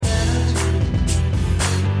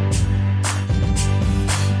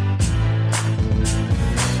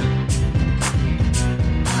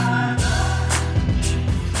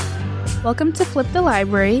Welcome to Flip the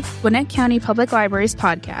Library, Gwinnett County Public Library's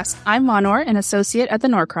podcast. I'm Monor, an associate at the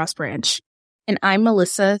Norcross branch. And I'm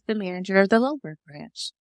Melissa, the manager of the Lowburn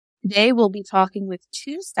branch. Today, we'll be talking with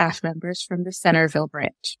two staff members from the Centerville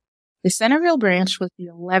branch. The Centerville branch was the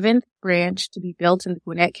 11th branch to be built in the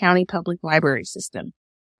Gwinnett County Public Library system.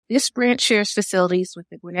 This branch shares facilities with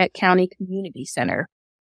the Gwinnett County Community Center.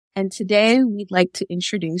 And today, we'd like to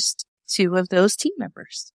introduce two of those team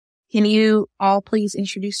members. Can you all please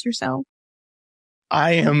introduce yourself?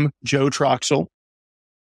 I am Joe Troxel.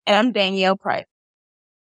 And I'm Danielle Price.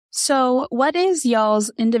 So what is y'all's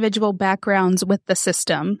individual backgrounds with the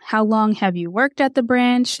system? How long have you worked at the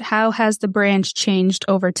branch? How has the branch changed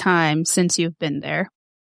over time since you've been there?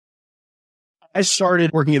 I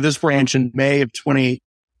started working at this branch in May of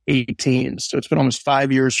 2018. So it's been almost 5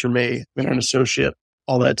 years for me. I've been an associate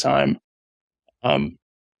all that time.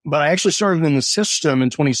 But I actually started in the system in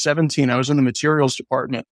 2017. I was in the materials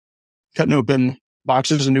department, cutting open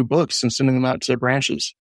boxes of new books and sending them out to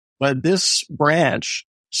branches. But this branch,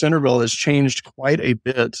 Centerville, has changed quite a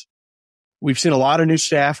bit. We've seen a lot of new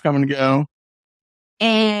staff come and go.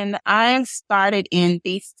 And I started in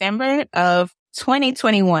December of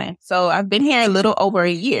 2021. So I've been here a little over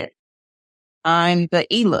a year. I'm the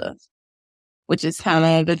ELA, which is kind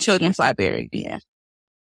of the children's library. Yeah.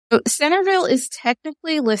 So Centerville is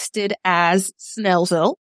technically listed as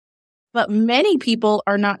Snellville, but many people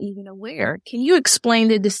are not even aware. Can you explain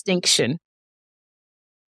the distinction?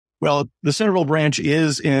 Well, the Centerville branch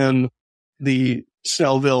is in the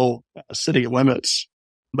Snellville city limits,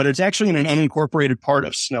 but it's actually in an unincorporated part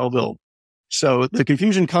of Snellville. So the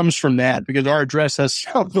confusion comes from that because our address has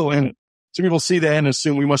Snellville in it. So people see that and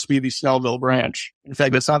assume we must be the Snellville branch. In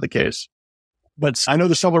fact, that's not the case. But I know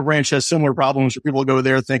the Snellville branch has similar problems where people go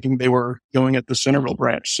there thinking they were going at the Centerville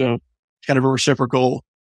branch. So it's kind of a reciprocal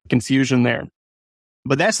confusion there.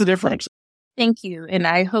 But that's the difference. Thank you. And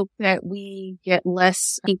I hope that we get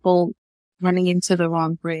less people running into the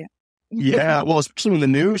wrong branch. Yeah. Well, especially when the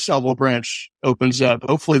new Snellville branch opens up,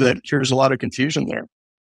 hopefully that cures a lot of confusion there.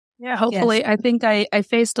 Yeah, hopefully. Yes. I think I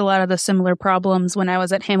faced a lot of the similar problems when I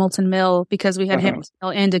was at Hamilton Mill because we had Hamilton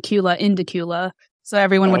Mill and Decula in Decula. So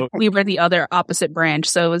everyone we were the other opposite branch.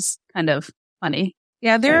 So it was kind of funny.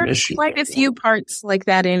 Yeah, there are quite a few parts like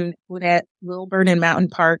that in Gwinnett, Lilburn and Mountain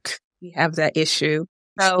Park. We have that issue.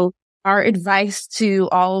 So our advice to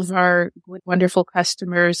all of our wonderful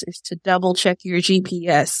customers is to double check your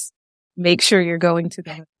GPS. Make sure you're going to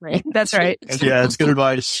the right. That's right. Yeah, it's good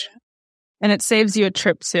advice. And it saves you a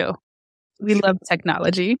trip too. We love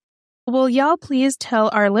technology. Will y'all please tell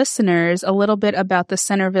our listeners a little bit about the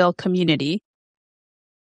Centerville community?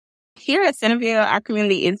 Here at Centerville, our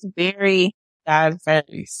community is very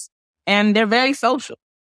diverse and they're very social.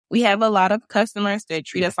 We have a lot of customers that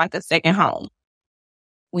treat us like a second home.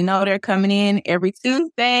 We know they're coming in every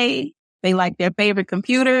Tuesday. They like their favorite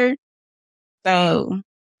computer. So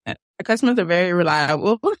our customers are very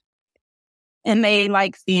reliable and they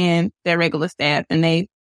like seeing their regular staff and they've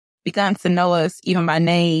begun to know us even by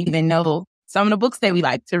name and know some of the books that we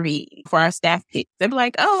like to read for our staff picks. They'll be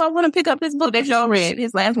like, oh, I want to pick up this book that y'all read.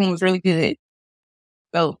 His last one was really good.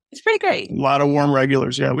 So it's pretty great. A lot of warm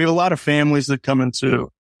regulars. Yeah. We have a lot of families that come into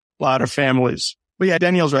a lot of families. But yeah,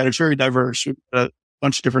 Danielle's right. It's very diverse. We've got a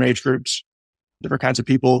bunch of different age groups, different kinds of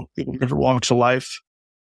people from different walks of life.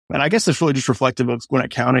 And I guess it's really just reflective of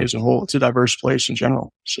Gwinnett County as a whole. It's a diverse place in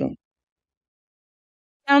general. So.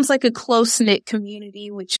 Sounds like a close-knit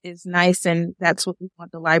community, which is nice. And that's what we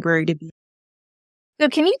want the library to be. So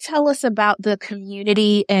can you tell us about the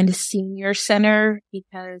community and senior center?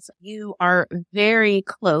 Because you are very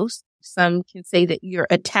close. Some can say that you're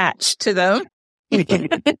attached to them.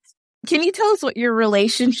 Can you tell us what your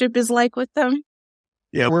relationship is like with them?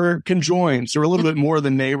 Yeah, we're conjoined. So we're a little bit more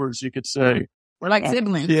than neighbors, you could say. We're like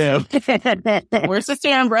siblings. Yeah. We're sister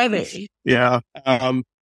and brother. Yeah.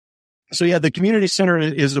 So yeah, the community center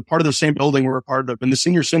is a part of the same building we're a part of. And the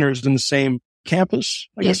senior center is in the same campus,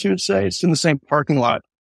 I guess you would say. It's in the same parking lot.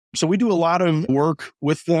 So we do a lot of work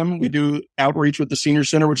with them. We do outreach with the senior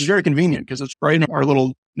center, which is very convenient because it's right in our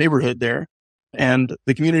little neighborhood there. And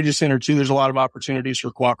the community center too, there's a lot of opportunities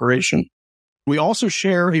for cooperation. We also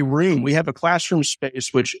share a room. We have a classroom space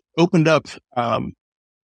which opened up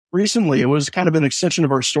recently. It was kind of an extension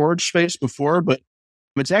of our storage space before, but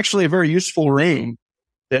it's actually a very useful room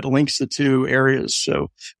that links the two areas. So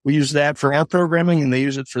we use that for our programming and they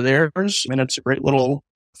use it for theirs. And it's a great little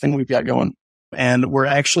thing we've got going. And we're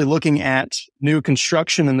actually looking at new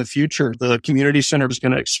construction in the future. The community center is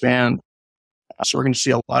going to expand. So we're going to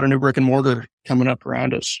see a lot of new brick and mortar coming up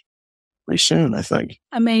around us. pretty soon, I think.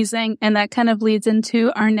 Amazing. And that kind of leads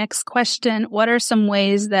into our next question. What are some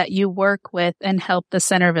ways that you work with and help the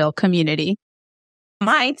Centerville community?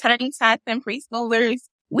 My tiny tots and preschoolers,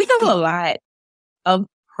 we do a lot of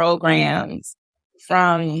programs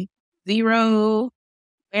from zero,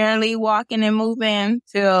 barely walking and moving,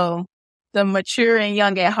 till the mature and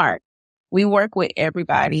young at heart. We work with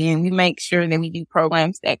everybody and we make sure that we do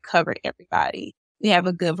programs that cover everybody. We have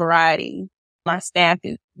a good variety. My staff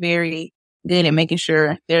is very good at making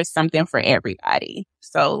sure there's something for everybody.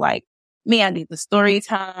 So like me, I do the story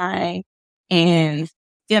time and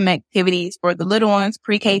STEM activities for the little ones,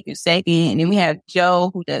 pre-K through second. And then we have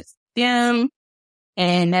Joe who does STEM,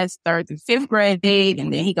 and that's third through fifth grade.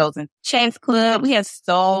 And then he goes in chess club. We have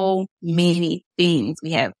so many things.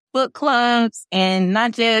 We have book clubs, and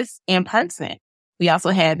not just in person. We also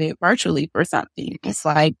have it virtually for something. It's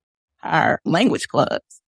like our language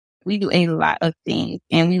clubs. We do a lot of things,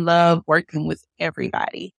 and we love working with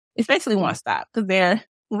everybody, especially One Stop, because they're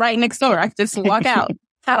right next door. I can just walk out.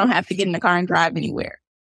 I don't have to get in the car and drive anywhere.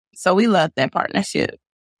 So we love that partnership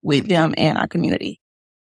with them and our community.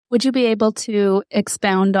 Would you be able to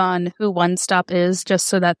expound on who One Stop is, just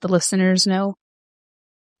so that the listeners know?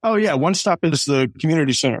 Oh, yeah. One Stop is the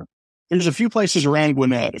community center. There's a few places around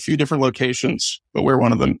Gwinnett, a few different locations, but we're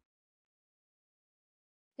one of them.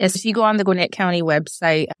 Yes, if you go on the Gwinnett County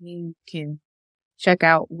website, you can check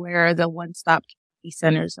out where the One Stop community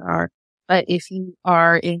centers are. But if you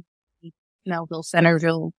are in Melville,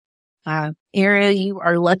 Centerville area, you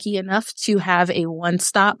are lucky enough to have a One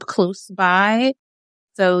Stop close by.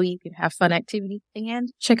 So you can have fun activities and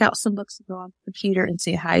check out some books and go on the computer and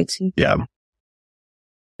say hi to. Yeah.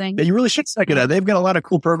 Yeah, you really should check it out. They've got a lot of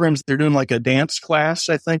cool programs. They're doing like a dance class,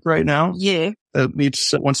 I think, right now. Yeah. That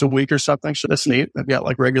meets once a week or something. So that's neat. They've got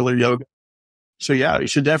like regular yoga. So yeah, you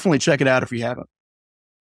should definitely check it out if you haven't.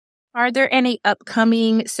 Are there any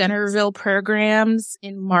upcoming Centerville programs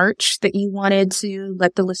in March that you wanted to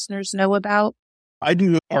let the listeners know about? I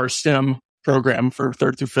do our STEM program for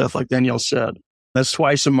third through fifth, like Danielle said. That's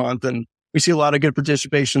twice a month, and we see a lot of good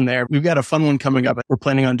participation there. We've got a fun one coming up. We're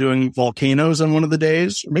planning on doing volcanoes on one of the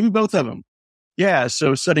days, or maybe both of them. Yeah,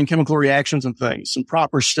 so studying chemical reactions and things, and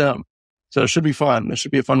proper STEM. So it should be fun. It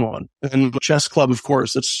should be a fun one. And chess club, of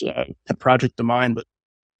course, it's a project of mine, but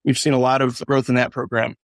we've seen a lot of growth in that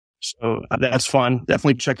program. So that's fun.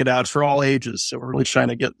 Definitely check it out. It's for all ages. So we're really trying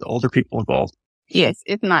to get the older people involved. Yes,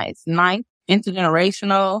 it's nice. Nice,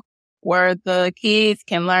 intergenerational, where the kids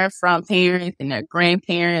can learn from parents and their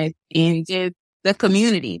grandparents and just the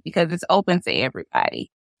community, because it's open to everybody.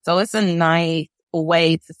 So it's a nice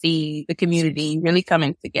way to see the community really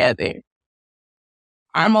coming together.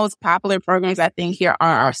 Our most popular programs, I think, here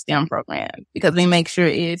are our STEM programs, because we make sure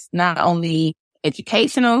it's not only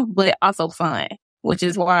educational, but also fun, which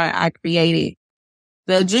is why I created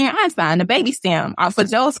the Junior Einstein, the baby STEM off of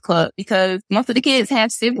Joe's Club, because most of the kids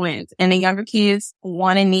have siblings and the younger kids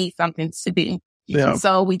want and need something to do. Yeah.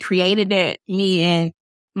 So we created that, me and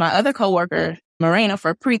my other coworker, Marina,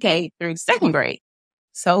 for pre-K through second grade.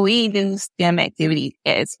 So we do STEM activities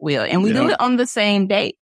as well. And we do it on the same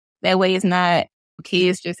day. That way it's not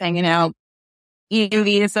kids just hanging out,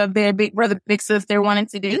 envious of their big brother, big sister wanting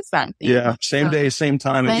to do something. Yeah. Same day, same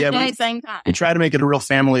time. Same day, same time. We try to make it a real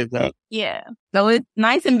family event. Yeah. So it's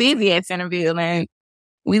nice and busy at Centerville, and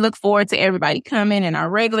we look forward to everybody coming and our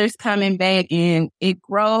regulars coming back, and it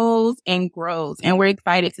grows and grows, and we're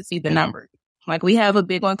excited to see the numbers. Like we have a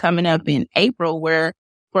big one coming up in April where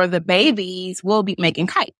for the babies, we'll be making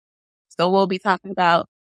kites. So we'll be talking about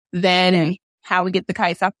that and how we get the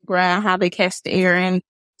kites off the ground, how they catch the air and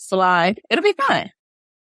slide. It'll be fun.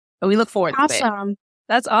 So we look forward to that. Awesome.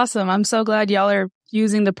 That's awesome. I'm so glad y'all are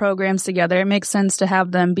using the programs together. It makes sense to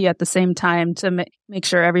have them be at the same time to make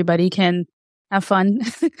sure everybody can have fun.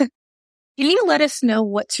 Can you let us know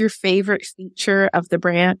what's your favorite feature of the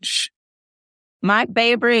branch? My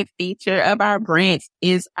favorite feature of our branch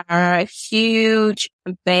is our huge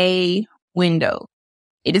bay window.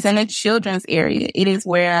 It is in the children's area. It is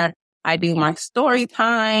where I do my story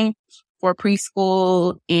time for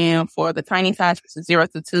preschool and for the tiny tots, which is 0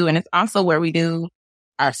 to 2. And it's also where we do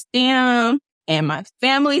our STEM and my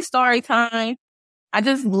family story time. I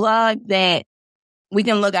just love that we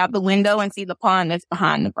can look out the window and see the pond that's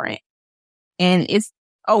behind the branch. And it's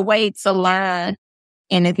a way to learn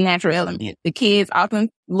in its natural element. The kids often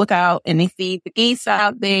look out and they see the geese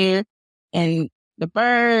out there and the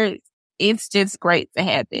birds. It's just great to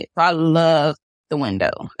have it. So I love the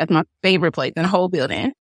window. That's my favorite place in the whole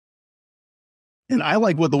building. And I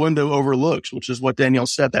like what the window overlooks, which is what Danielle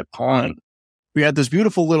said, that pond. We had this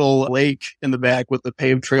beautiful little lake in the back with the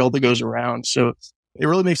paved trail that goes around. So it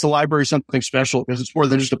really makes the library something special because it's more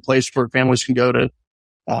than just a place where families can go to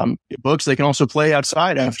get books. They can also play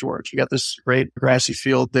outside afterwards. You got this great grassy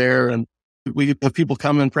field there, and we have people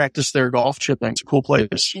come and practice their golf chipping. It's a cool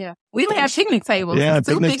place. Yeah. We even have picnic tables. Yeah,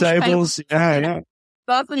 picnic tables. Yeah.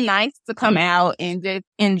 So it's nice to come out and just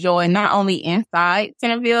enjoy not only inside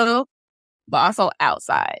Centerville, but also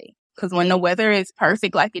outside. Because when the weather is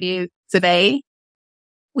perfect like it is today,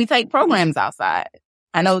 we take programs outside.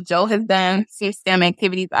 I know Joe has done some STEM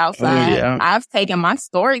activities outside. Yeah. I've taken my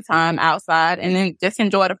story time outside and then just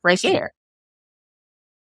enjoy the fresh air.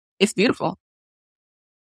 It's beautiful.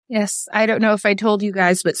 Yes. I don't know if I told you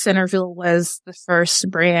guys, but Centerville was the first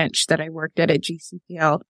branch that I worked at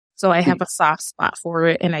GCPL. So I have a soft spot for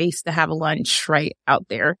it. And I used to have a lunch right out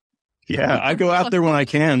there. Yeah. I go out there when I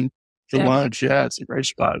can for lunch. Yeah. It's a great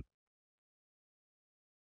spot.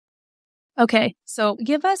 Okay. So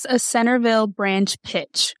give us a Centerville branch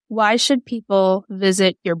pitch. Why should people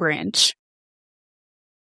visit your branch?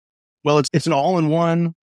 Well, it's an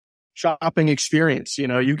all-in-one shopping experience. You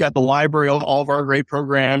know, you've got the library, all of our great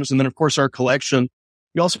programs, and then of course our collection.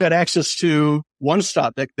 You also got access to One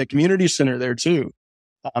Stop, the community center there too.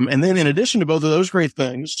 And then in addition to both of those great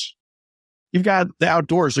things, you've got the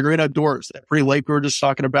outdoors, the great outdoors, that pretty lake we were just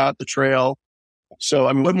talking about, the trail. So,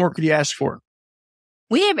 I mean, what more could you ask for?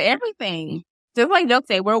 We have everything. Just like Joe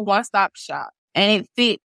said, we're a one-stop shop and it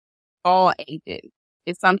fits all ages.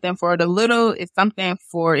 It's something for the little, it's something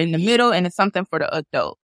for in the middle, and it's something for the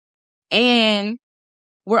adult. And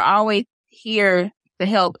we're always here to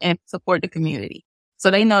help and support the community.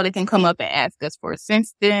 So they know they can come up and ask us for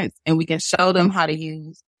assistance, and we can show them how to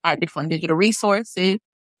use our different digital resources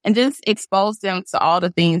and just expose them to all the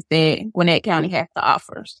things that Gwinnett County has to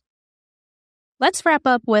offer. Let's wrap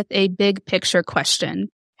up with a big picture question.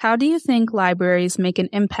 How do you think libraries make an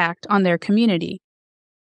impact on their community?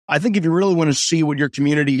 I think if you really want to see what your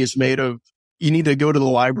community is made of, you need to go to the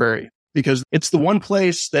library because it's the one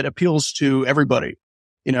place that appeals to everybody.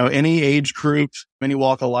 You know, any age group, any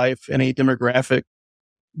walk of life, any demographic.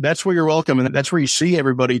 That's where you're welcome. And that's where you see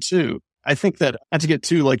everybody too. I think that, not to get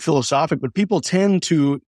too philosophic, but people tend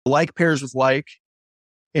to like pairs with like,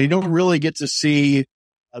 and you don't really get to see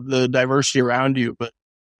the diversity around you, but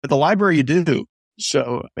at the library you do.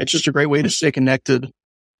 So it's just a great way to stay connected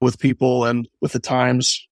with people and with the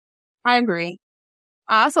times. I agree.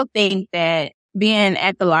 I also think that being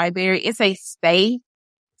at the library, it's a space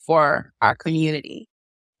for our community.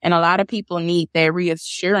 And a lot of people need that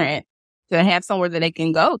reassurance to have somewhere that they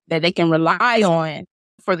can go, that they can rely on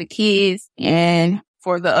for the kids and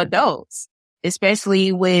for the adults,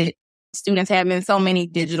 especially with students having so many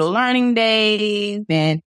digital learning days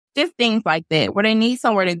and just things like that, where they need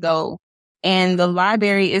somewhere to go. And the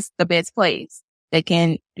library is the best place. They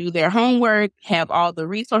can do their homework, have all the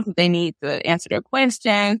resources they need to answer their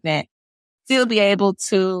questions, and still be able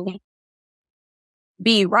to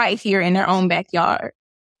be right here in their own backyard.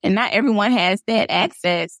 And not everyone has that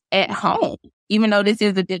access at home. Even though this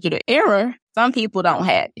is a digital era, some people don't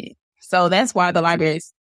have it. So that's why the library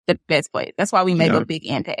is the best place. That's why we make a big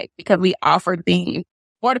impact, because we offer things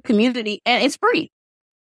for the community and it's free.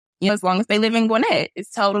 You know, as long as they live in Gwinnett,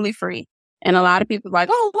 it's totally free. And a lot of people are like,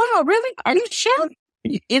 oh, wow, really? Are you sure?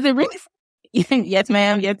 Is it really free? Yes,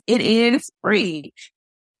 ma'am. Yes, it is free.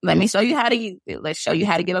 Let me show you how to use it. Let's show you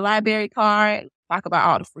how to get a library card. Talk about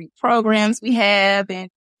all the free programs we have and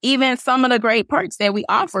even some of the great perks that we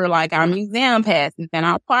offer, like our museum passes and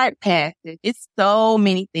our park passes. It's so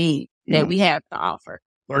many things that we have to offer.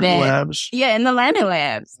 Learning labs. Yeah, and the learning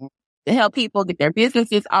labs to help people get their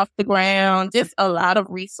businesses off the ground. Just a lot of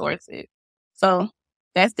resources. So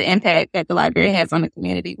that's the impact that the library has on the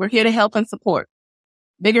community. We're here to help and support.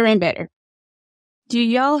 Bigger and better. Do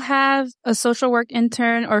y'all have a social work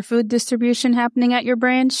intern or food distribution happening at your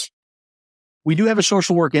branch? We do have a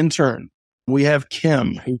social work intern. We have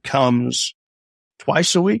Kim, who comes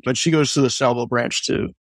twice a week, but she goes to the Snellville branch too.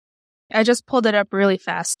 I just pulled it up really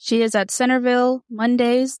fast. She is at Centerville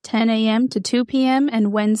Mondays, 10 a.m. to 2 p.m.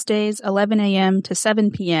 and Wednesdays, 11 a.m. to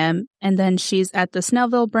 7 p.m. And then she's at the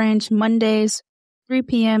Snellville branch Mondays, 3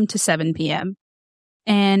 p.m. to 7 p.m.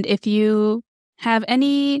 And if you have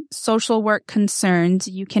any social work concerns,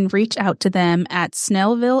 you can reach out to them at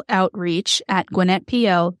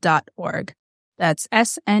snellvilleoutreach@gwinnettpl.org. That's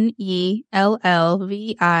SNELLVILLE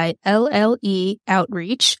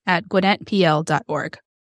outreach@gwinnettpl.org.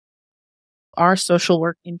 Our social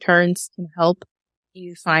work interns can help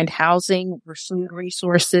you find housing or food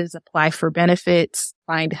resources, apply for benefits,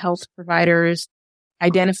 find health providers,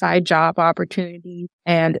 identify job opportunities,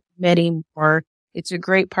 and many more. It's a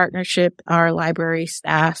great partnership. Our library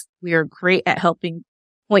staff, we are great at helping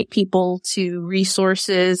point people to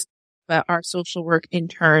resources, but our social work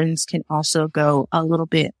interns can also go a little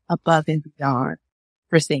bit above and beyond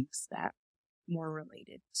for things that are more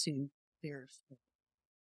related to their field.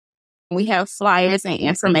 We have flyers and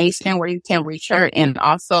information where you can reach her, and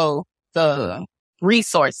also the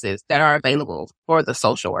resources that are available for the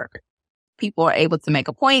social worker. People are able to make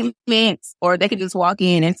appointments, or they can just walk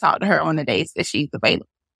in and talk to her on the days that she's available.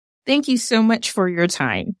 Thank you so much for your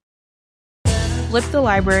time. Flip the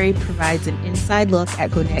Library provides an inside look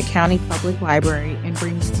at Gwinnett County Public Library and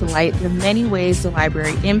brings to light the many ways the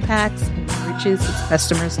library impacts and enriches its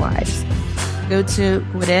customers' lives. Go to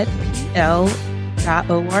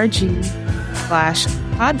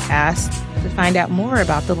gwinnettpl.org/podcast to find out more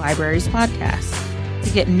about the library's podcast. To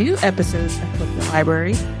get new episodes of Flip the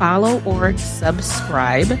Library, follow or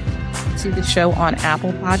subscribe to the show on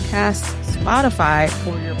Apple Podcasts, Spotify,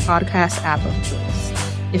 or your podcast app of choice.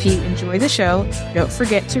 If you enjoy the show, don't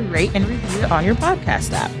forget to rate and review it on your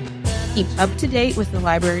podcast app. Keep up to date with the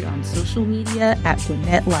library on social media at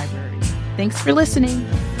Gwinnett Library. Thanks for listening.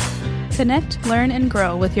 Connect, learn, and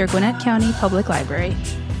grow with your Gwinnett County Public Library.